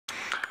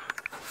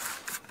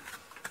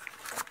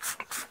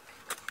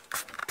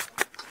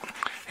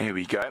Here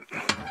we go.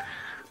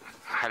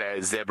 Hello,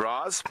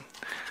 zebras.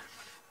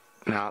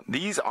 Now,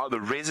 these are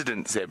the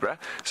resident zebra,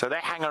 so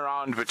they hang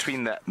around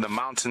between the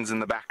mountains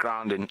in the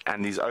background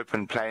and these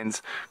open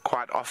plains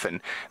quite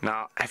often.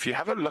 Now, if you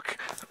have a look,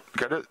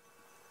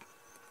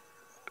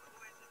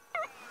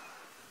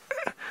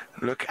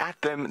 look at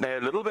them, they're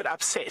a little bit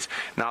upset.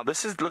 Now,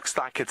 looks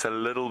like it's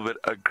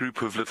a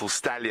group of little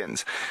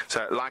stallions.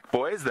 So, like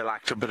boys, they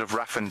like a bit of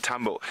rough and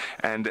tumble,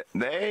 and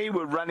they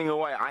were running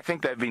away. I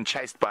think they've been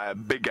chased by a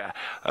bigger,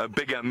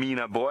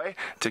 meaner boy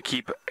to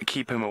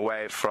keep him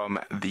away from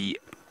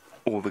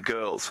all the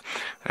girls.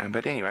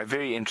 But anyway,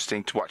 very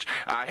interesting to watch.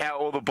 I hear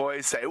all the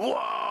boys say,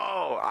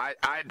 "Whoa!"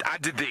 I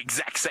did the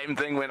exact same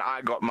thing when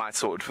I got my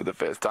sword for the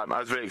first time. I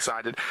was very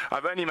excited.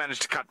 I've only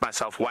managed to cut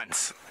myself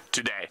once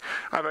today.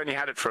 I've only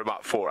had it for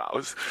about 4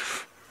 hours.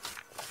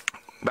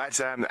 But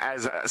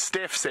as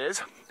Steph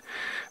says,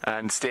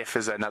 and Steph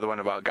is another one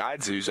of our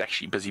guides who's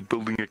actually busy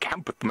building a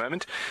camp at the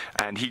moment,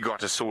 and he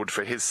got a sword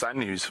for his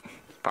son who's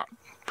about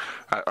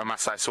a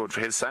must-size sword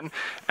for his son,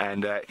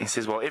 and he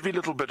says, well, every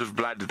little bit of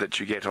blood that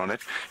you get on it,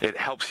 it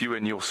helps you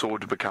and your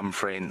sword to become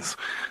friends.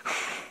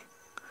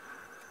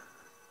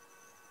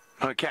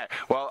 Okay,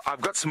 well,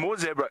 I've got some more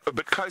zebra a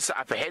bit closer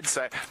up ahead,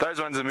 so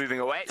those ones are moving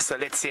away, so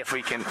let's see if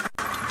we can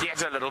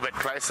get a little bit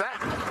closer.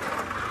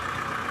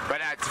 But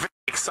it's very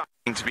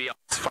exciting to be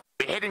honest.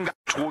 We're heading down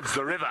towards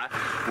the river.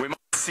 We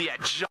might see a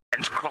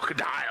giant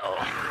crocodile.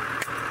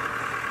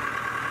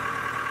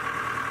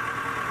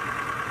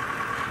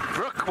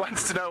 Brooke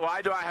wants to know,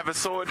 why do I have a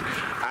sword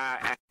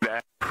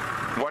and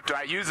what do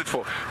I use it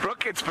for?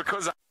 Brooke, it's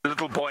because I'm a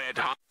little boy at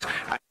heart.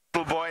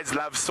 Little boys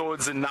love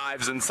swords and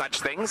knives and such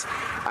things.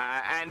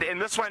 And in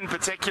this one in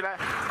particular,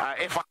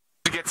 if I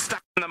get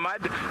stuck in the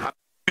mud, I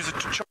use it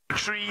to chop a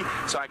tree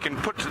so I can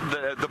put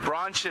the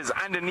branches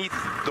underneath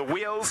the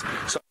wheels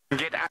so I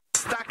can get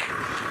stuck.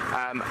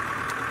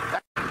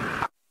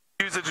 I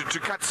use it to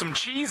cut some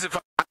cheese if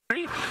I'm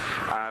hungry.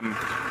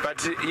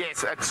 But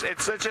yes,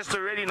 it's just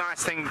a really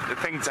nice thing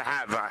to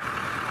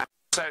have.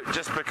 So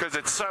just because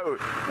it's so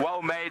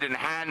well made and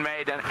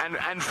handmade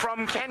and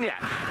from Kenya,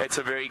 it's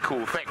a very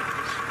cool thing.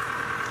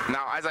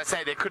 Now, as I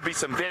say, there could be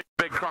some very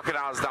big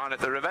crocodiles down at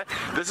the river.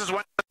 This is one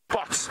of the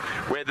spots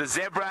where the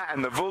zebra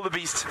and the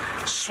wildebeest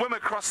swim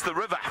across the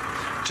river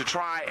to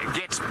try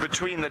get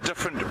between the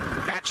different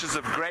patches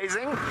of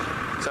grazing.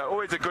 So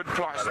always a good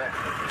place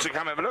to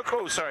come have a look.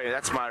 Oh, sorry,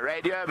 that's my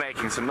radio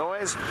making some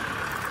noise.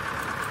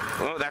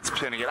 Oh, that's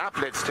turning it up.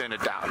 Let's turn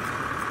it down.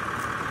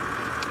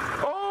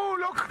 Oh,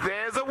 look,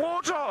 there's a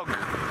warthog.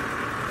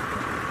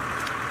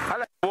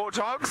 Hello,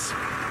 warthogs.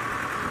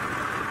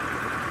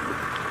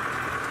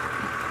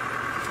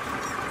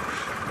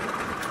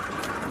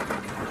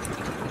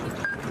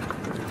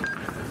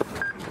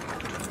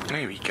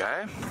 There we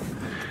go.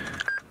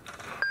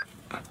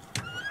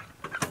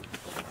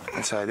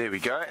 So there we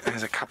go.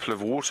 There's a couple of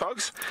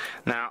warthogs.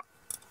 Now,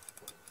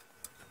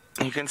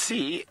 you can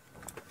see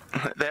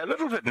they're a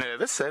little bit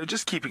nervous, so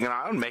just keeping an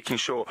eye on making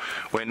sure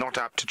we're not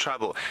up to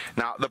trouble.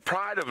 Now, the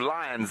pride of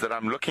lions that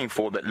I'm looking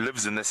for that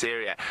lives in this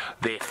area,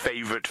 their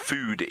favorite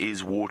food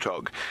is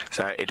warthog.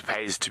 So it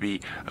pays to be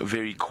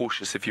very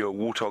cautious if you're a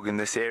warthog in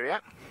this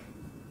area.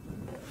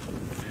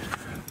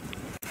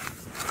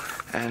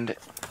 And,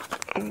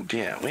 oh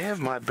dear, where have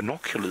my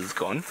binoculars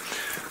gone?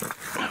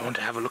 I want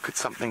to have a look at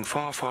something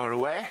far, far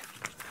away.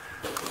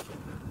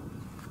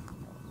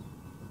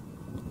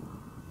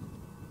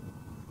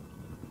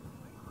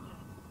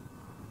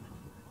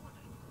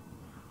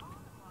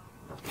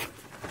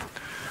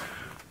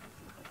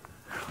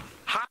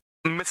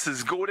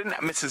 Mrs. Gordon.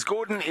 Mrs.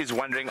 Gordon is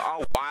wondering,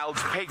 are wild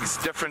pigs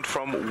different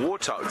from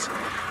warthogs?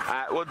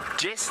 Well,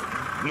 Jess,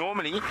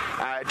 normally,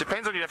 it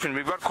depends on your different.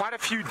 We've got quite a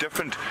few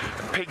different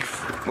pig...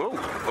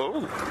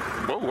 Whoa,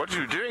 what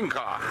are you doing,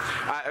 car?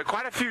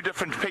 Quite a few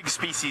different pig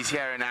species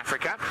here in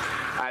Africa.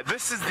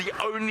 This is the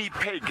only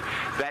pig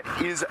that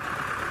is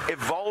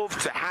evolved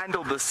to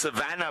handle the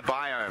Savannah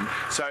biome.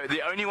 So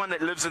the only one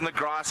that lives in the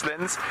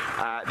grasslands.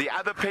 The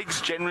other pigs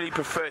generally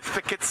prefer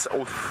thickets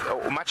or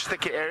much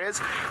thicker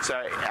areas.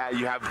 So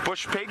you have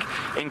bush pig.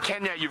 In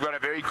Kenya, you've got a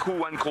very cool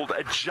one called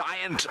a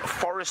giant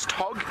forest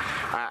hog.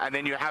 And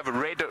then you have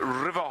red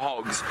river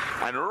hogs.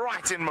 And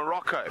right in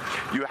Morocco,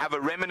 you have a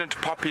remnant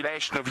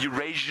population of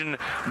Eurasian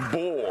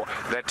boar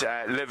that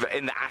live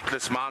in the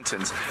Atlas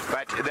Mountains.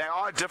 But they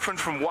are different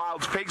from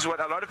wild pigs.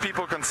 What a lot of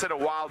people consider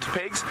wild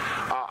pigs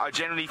are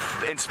generally,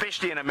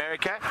 especially in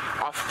America,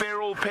 are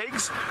feral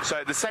pigs.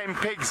 So the same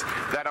pigs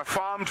that are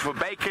farmed for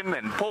bacon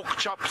and pork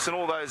chops and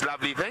all those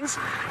lovely things,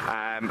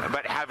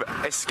 but have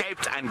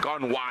escaped and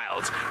gone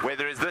wild.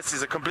 Whereas this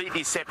is a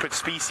completely separate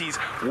species.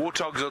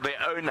 Warthogs are their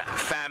own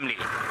family.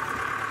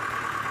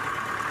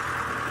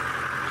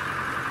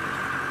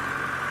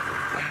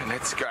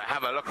 Let's go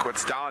have a look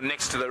what's down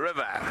next to the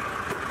river.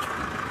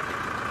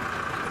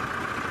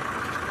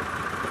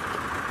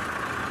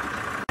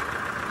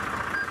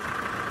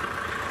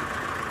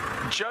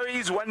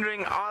 Joey's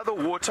wondering, are the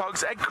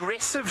warthogs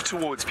aggressive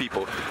towards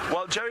people?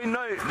 Well, Joey,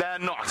 no, they're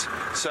not.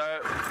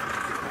 So,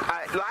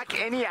 like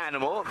any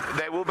animal,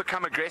 they will become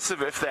become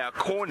aggressive if they are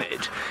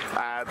cornered,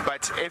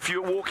 but if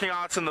you're walking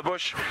out in the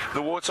bush, the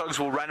warthogs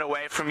will run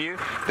away from you.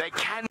 They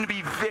can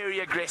be very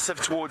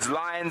aggressive towards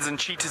lions and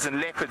cheetahs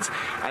and leopards,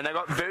 and they've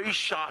got very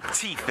sharp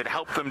teeth that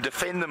help them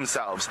defend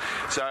themselves.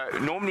 So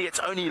normally it's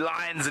only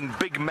lions and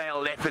big male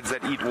leopards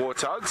that eat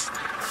warthogs.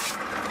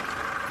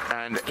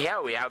 And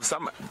here we have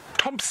some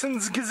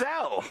Thompson's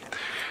gazelle.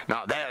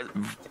 Now they're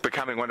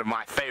becoming one of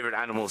my favorite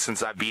animals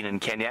since I've been in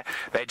Kenya.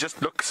 They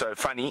just look so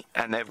funny,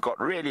 and they've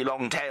got really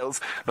long tails.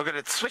 Look at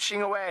it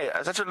swishing away.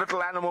 Such a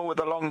little animal with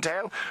a long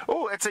tail.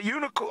 Oh, it's a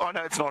unicorn. Oh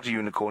no, it's not a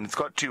unicorn. It's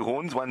got two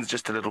horns. One's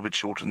just a little bit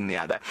shorter than the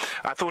other.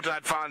 I thought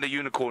I'd found a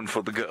unicorn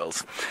for the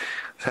girls.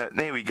 So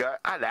there we go.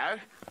 Hello.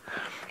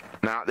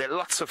 Now, there are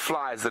lots of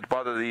flies that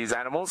bother these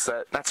animals,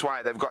 so that's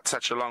why they've got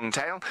such a long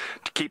tail,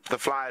 to keep the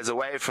flies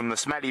away from the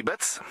smelly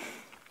bits.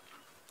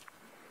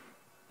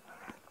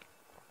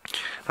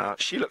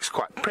 She looks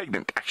quite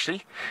pregnant,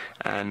 actually,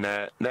 and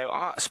they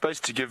are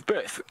supposed to give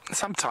birth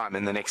sometime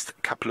in the next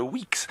couple of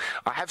weeks.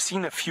 I have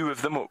seen a few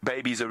of them,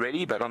 babies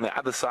already, but on the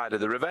other side of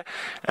the river,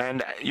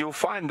 and you'll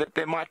find that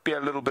there might be a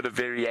little bit of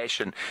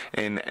variation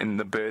in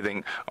the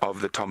birthing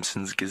of the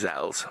Thompson's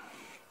gazelles.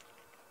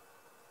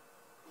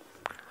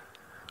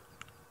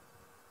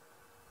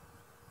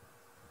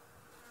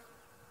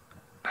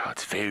 Now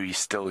it's very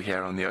still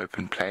here on the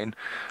open plain.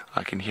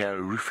 I can hear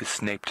a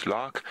rufous-snaped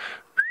lark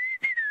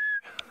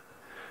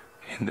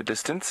in the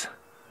distance,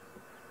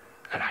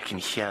 and I can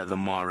hear the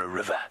Mara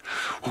River.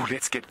 Oh,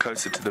 let's get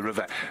closer to the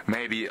river.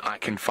 Maybe I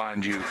can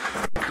find you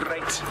a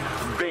great,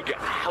 big,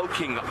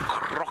 hulking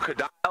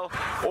crocodile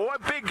or a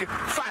big,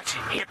 fat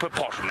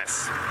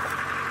hippopotamus.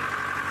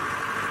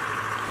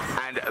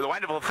 And the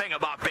wonderful thing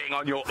about being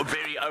on your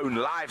very own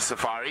live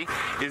safari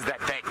is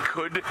that there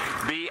could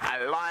be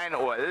a lion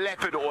or a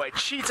leopard or a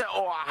cheetah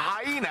or a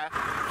hyena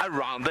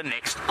around the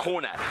next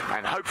corner,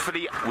 and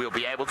hopefully we'll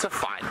be able to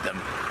find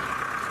them.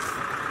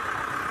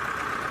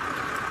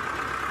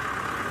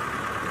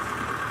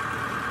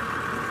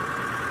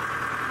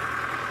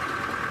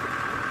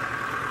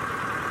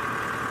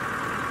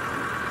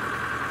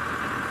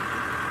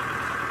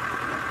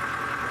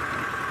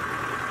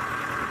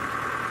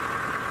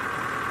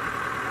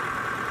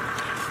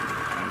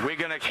 We're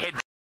going to head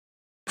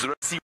to the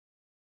sea.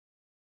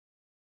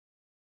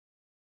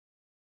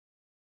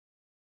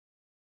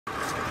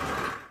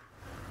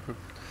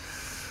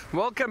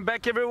 Welcome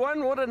back,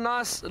 everyone. What a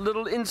nice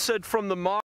little insert from the market.